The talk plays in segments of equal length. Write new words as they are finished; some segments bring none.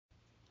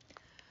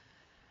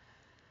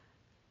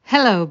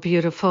Hello,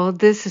 beautiful.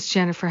 This is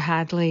Jennifer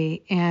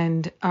Hadley,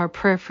 and our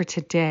prayer for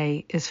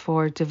today is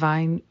for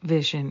divine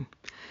vision.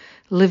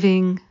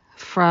 Living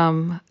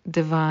from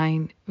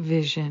divine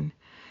vision.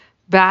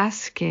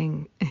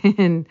 Basking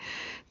in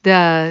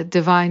the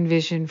divine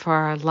vision for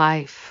our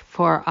life,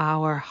 for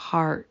our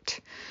heart,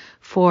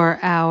 for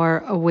our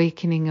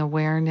awakening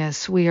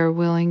awareness. We are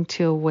willing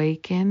to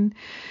awaken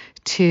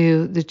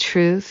to the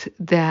truth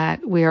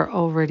that we are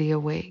already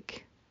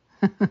awake.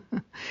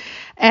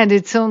 And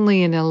it's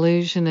only an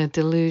illusion, a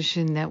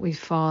delusion that we've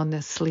fallen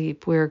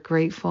asleep. We're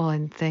grateful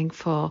and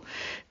thankful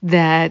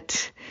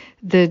that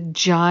the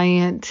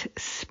giant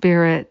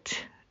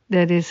spirit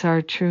that is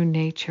our true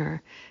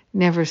nature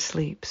never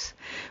sleeps.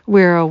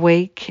 We're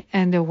awake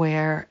and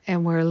aware,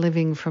 and we're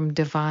living from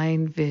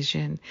divine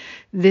vision.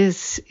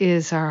 This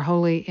is our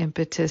holy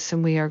impetus,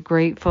 and we are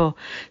grateful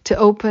to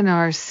open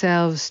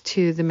ourselves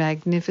to the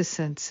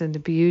magnificence and the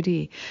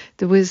beauty,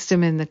 the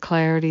wisdom and the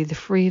clarity, the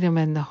freedom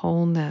and the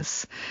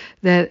wholeness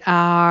that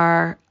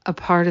are a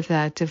part of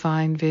that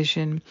divine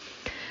vision.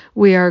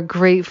 We are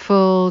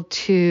grateful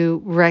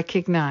to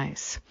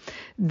recognize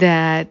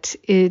that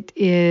it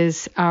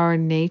is our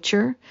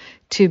nature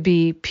to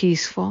be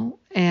peaceful,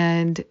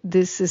 and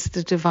this is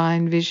the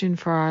divine vision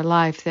for our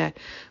life, that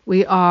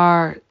we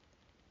are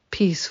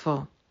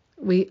peaceful,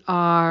 we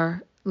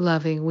are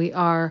loving, we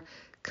are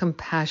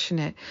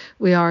compassionate,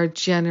 we are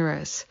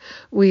generous,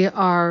 we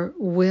are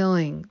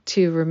willing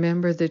to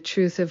remember the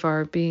truth of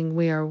our being,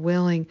 we are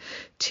willing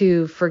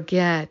to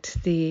forget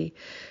the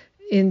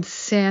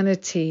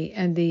insanity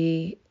and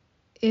the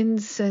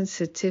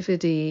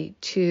insensitivity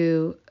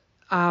to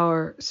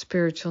our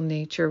spiritual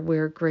nature.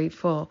 We're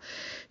grateful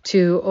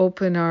to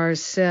open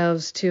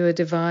ourselves to a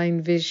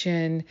divine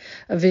vision,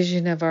 a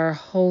vision of our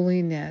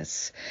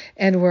holiness,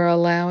 and we're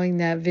allowing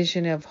that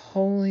vision of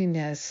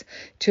holiness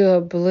to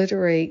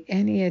obliterate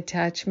any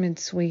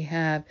attachments we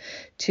have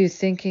to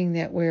thinking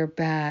that we're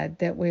bad,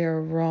 that we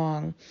are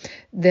wrong,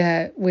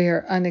 that we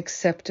are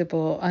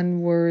unacceptable,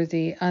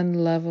 unworthy,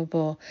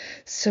 unlovable.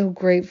 So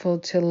grateful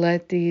to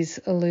let these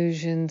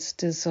illusions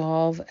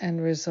dissolve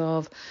and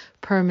resolve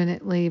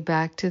permanently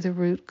back to the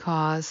root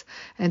cause,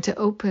 and to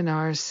open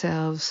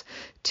ourselves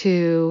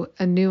to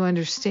a new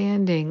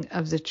understanding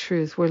of the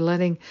truth. We're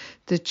letting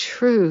the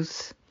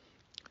truth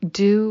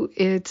do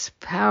its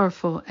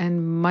powerful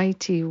and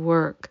mighty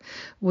work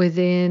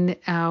within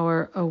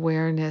our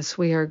awareness.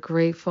 We are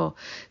grateful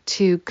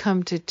to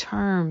come to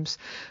terms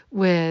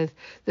with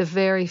the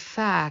very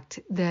fact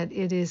that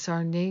it is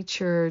our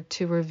nature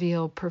to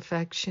reveal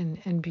perfection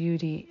and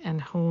beauty and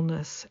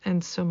wholeness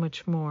and so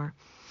much more.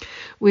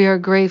 We are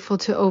grateful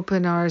to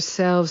open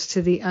ourselves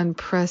to the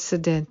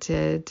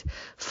unprecedented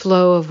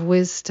flow of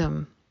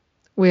wisdom.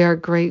 We are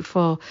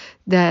grateful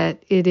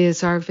that it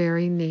is our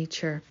very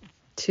nature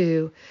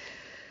to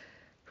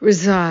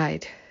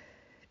reside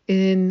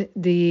in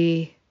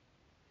the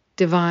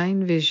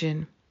divine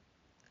vision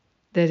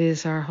that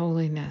is our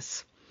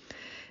holiness.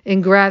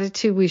 In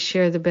gratitude, we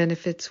share the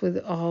benefits with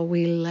all.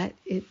 We let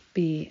it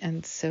be,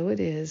 and so it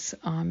is.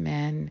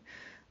 Amen.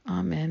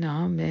 Amen.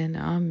 Amen.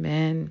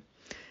 Amen.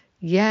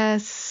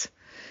 Yes,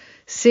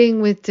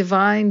 seeing with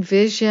divine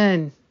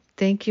vision.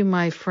 Thank you,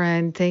 my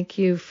friend. Thank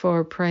you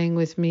for praying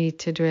with me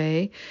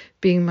today,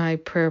 being my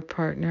prayer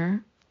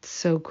partner.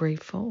 So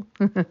grateful.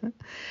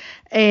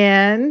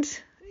 And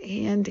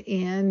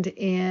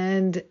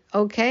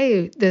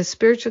okay, the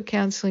spiritual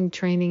counseling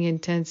training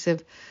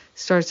intensive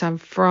starts on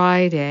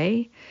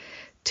Friday,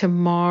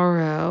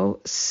 tomorrow.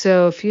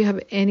 So if you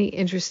have any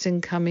interest in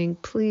coming,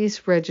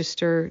 please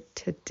register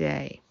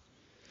today.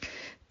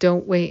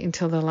 Don't wait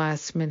until the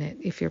last minute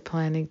if you're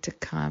planning to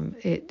come.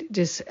 It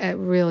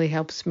really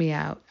helps me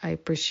out. I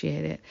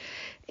appreciate it.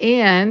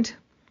 And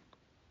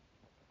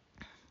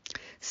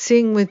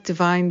seeing with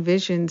divine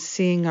vision,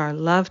 seeing our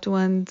loved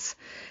ones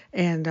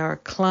and our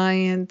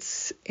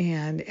clients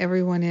and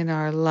everyone in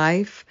our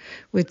life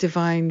with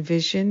divine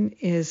vision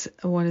is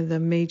one of the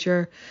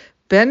major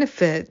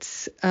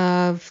benefits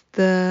of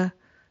the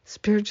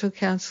spiritual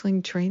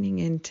counseling training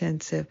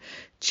intensive,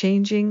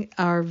 changing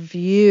our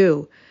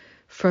view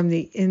from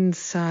the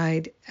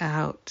inside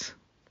out.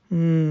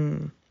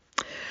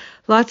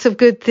 Lots of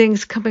good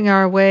things coming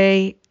our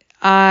way.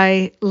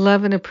 I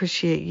love and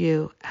appreciate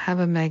you. Have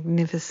a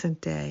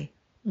magnificent day.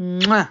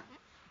 Mwah.